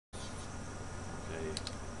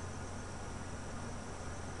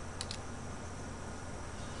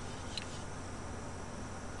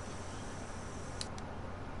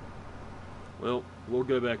we'll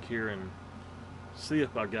go back here and see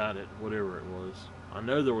if I got it, whatever it was. I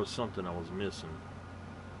know there was something I was missing.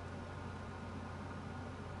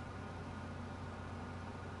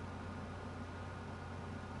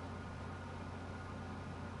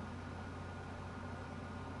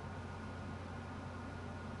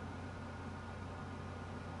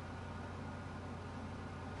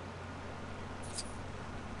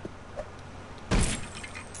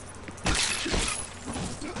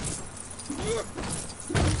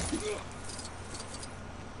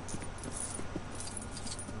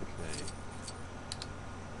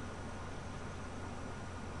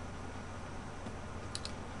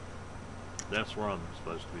 That's where I'm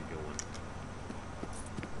supposed to be going.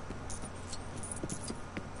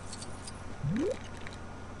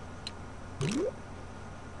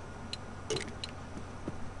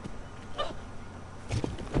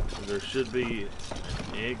 So there should be an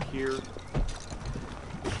egg here,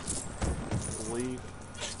 I believe.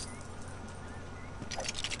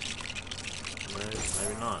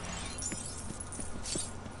 Maybe not.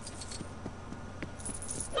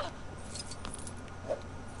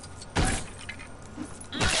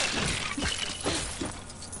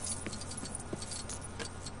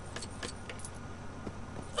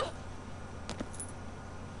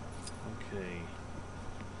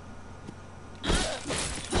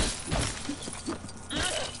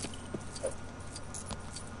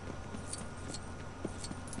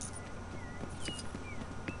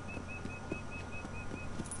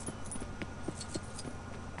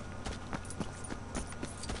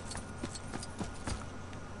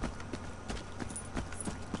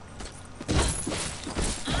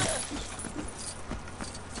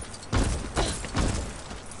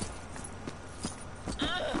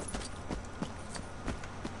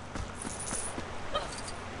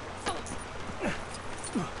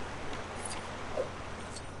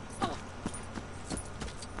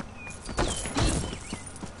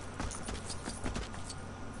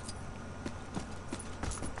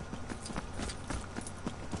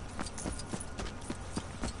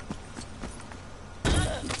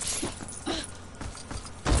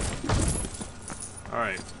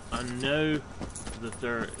 Alright, I know that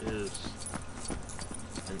there is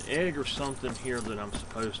an egg or something here that I'm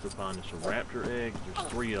supposed to find. It's a raptor egg. There's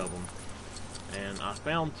 3 of them. And I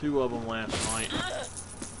found 2 of them last night,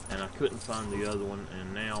 and I couldn't find the other one,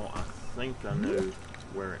 and now I think I know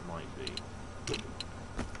where it might be.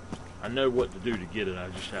 I know what to do to get it, I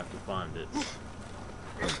just have to find it.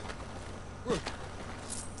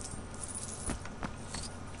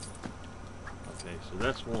 Okay, so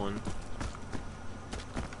that's one.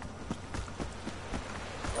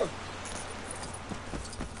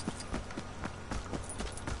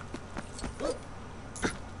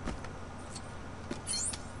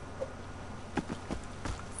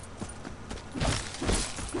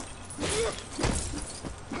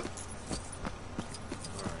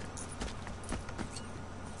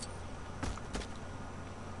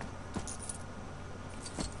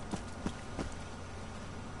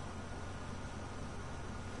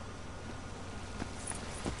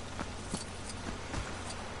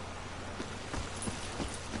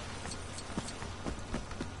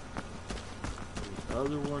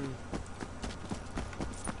 Other one,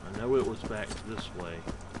 I know it was back this way.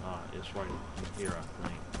 It's right in here, I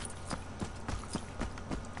think.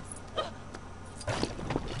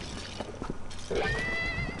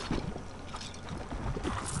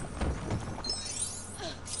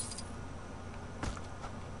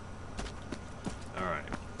 Alright,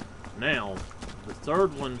 now the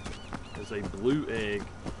third one is a blue egg,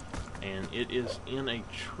 and it is in a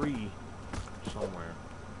tree somewhere.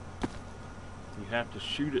 You have to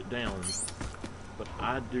shoot it down, but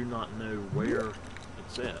I do not know where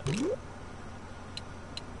it's at.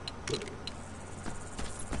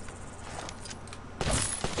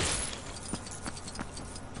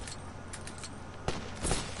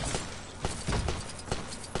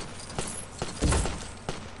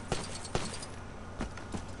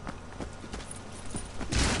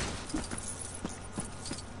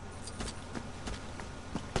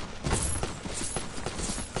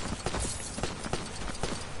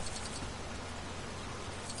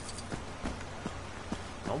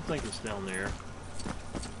 I don't think it's down there.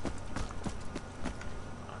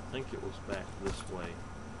 I think it was back this way.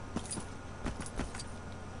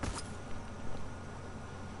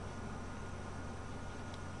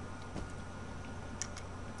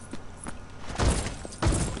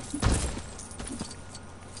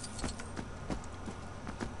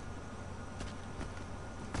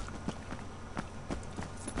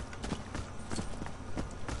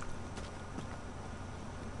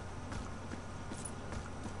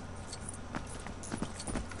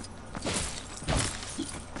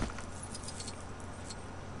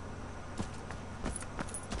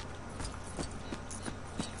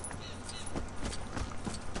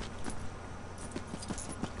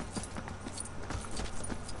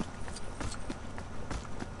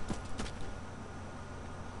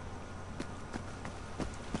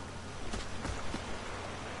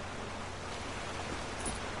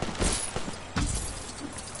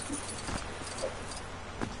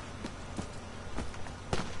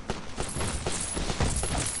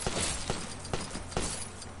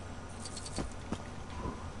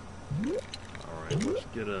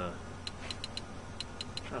 get a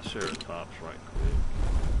Triceratops right quick.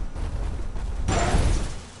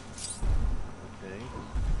 Okay.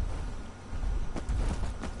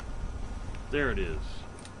 There it is.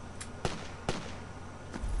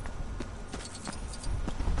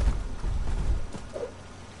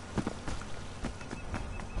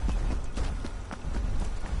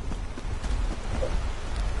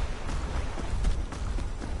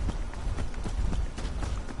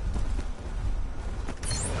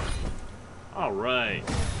 All right.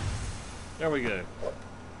 There we go.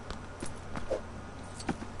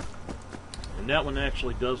 And that one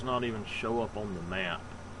actually does not even show up on the map.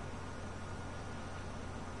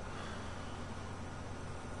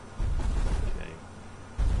 Okay.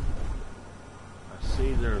 I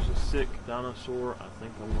see there's a sick dinosaur. I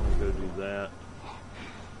think I'm going to go do that.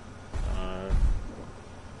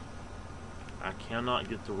 I cannot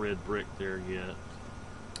get the red brick there yet.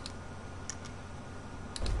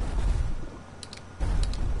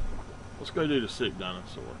 Let's go do the sick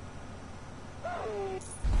dinosaur.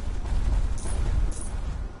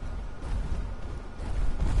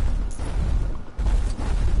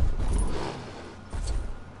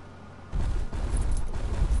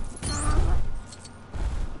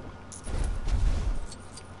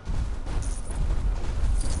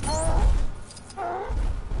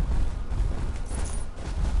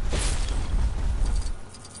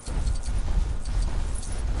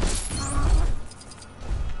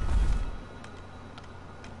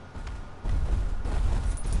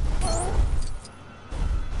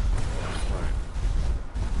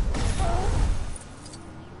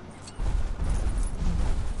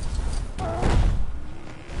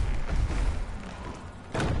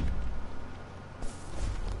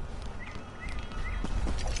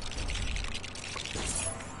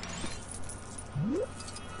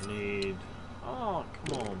 Oh,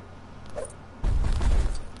 come on.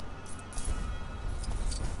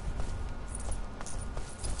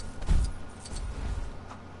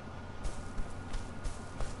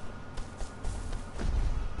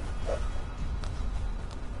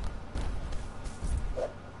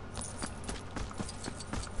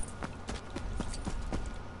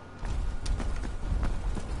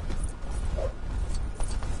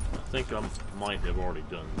 I think I might have already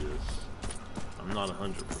done this. I'm not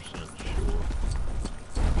 100% sure.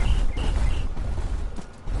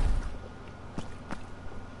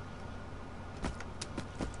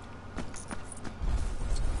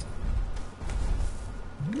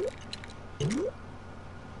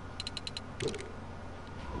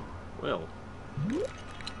 Well.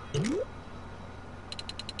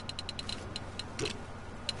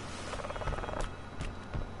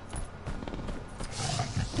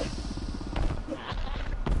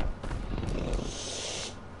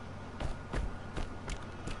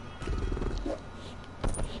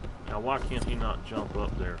 Now, why can't he not jump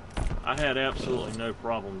up there? I had absolutely no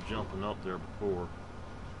problem jumping up there before.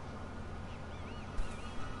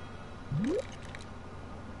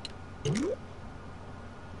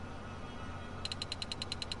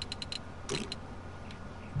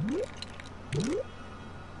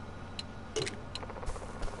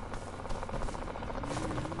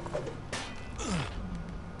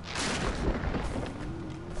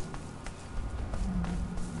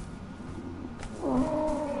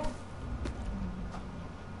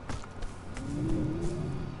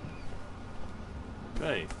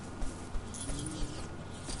 Okay.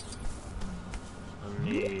 I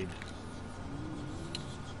need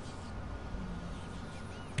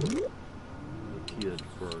the kid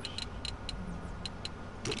first.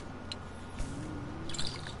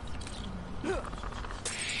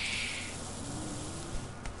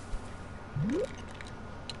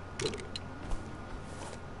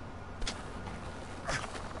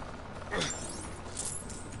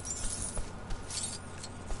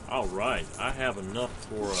 Alright, I have enough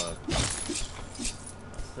for a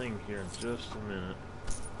thing here in just a minute.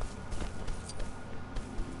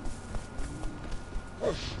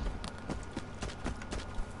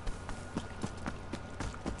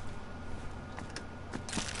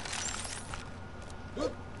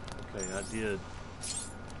 Okay, I did.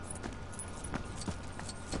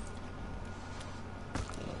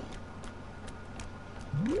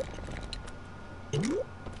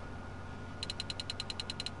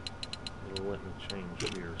 It'll let me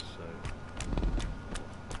change here, so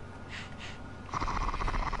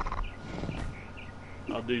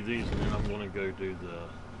I'll do these and then I'm going to go do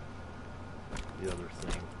the other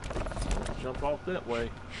thing. Don't jump off that way.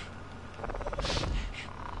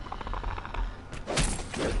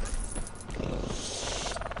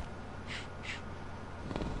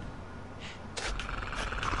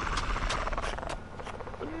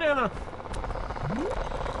 banana!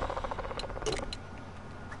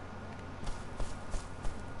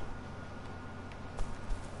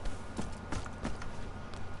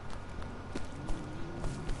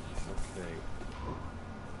 Okay.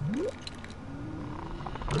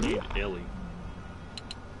 I need Ellie.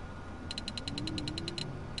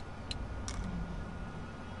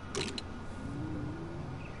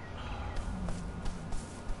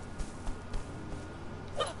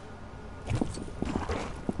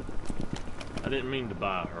 I didn't mean to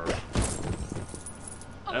buy her.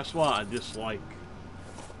 That's why I dislike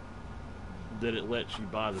that it lets you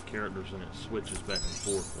buy the characters and it switches back and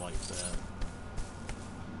forth like that.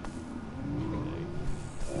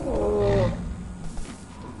 Okay.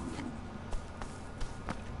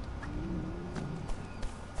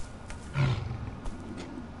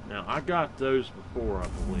 Now, I got those before, I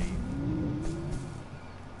believe.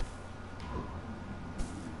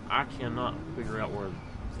 I cannot figure out where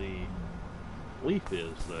the leaf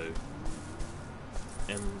is, though.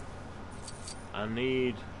 And I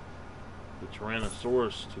need the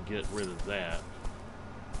Tyrannosaurus to get rid of that.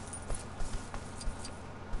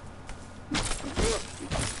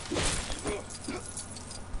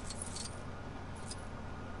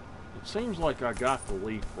 It seems like I got the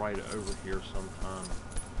leaf right over here sometime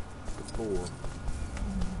before.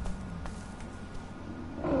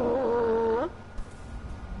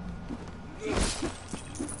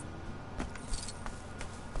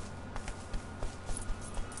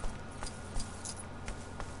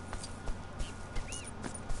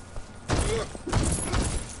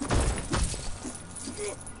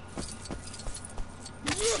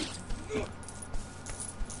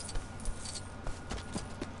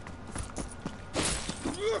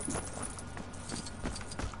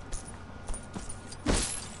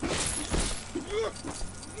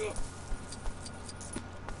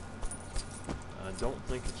 I don't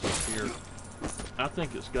think it's up here. I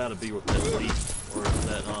think it's got to be with that leaf or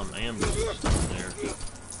that ambulance down there.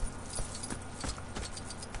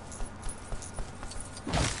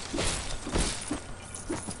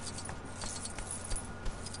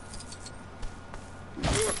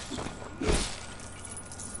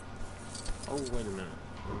 Oh, wait a minute.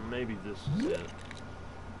 Maybe this is it.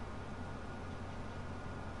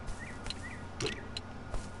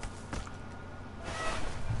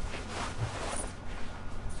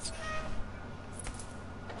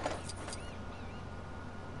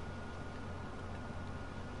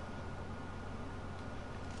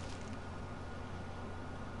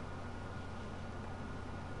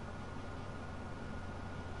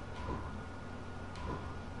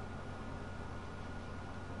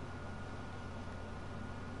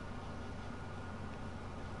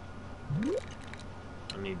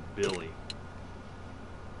 I need Billy.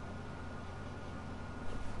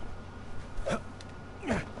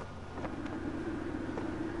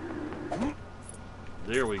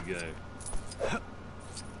 There we go.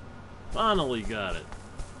 Finally got it.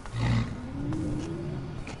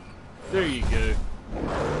 There you go.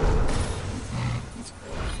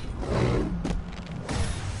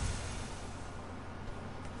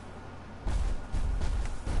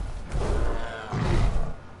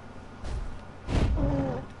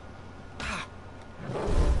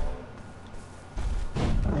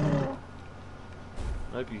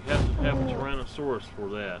 Nope, you have to have a Tyrannosaurus for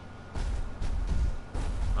that.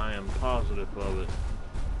 I am positive of it.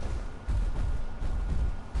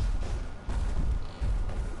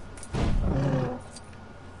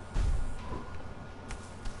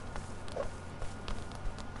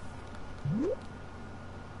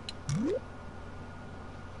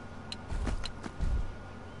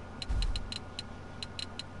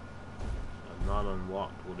 I've not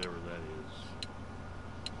unlocked whatever that is.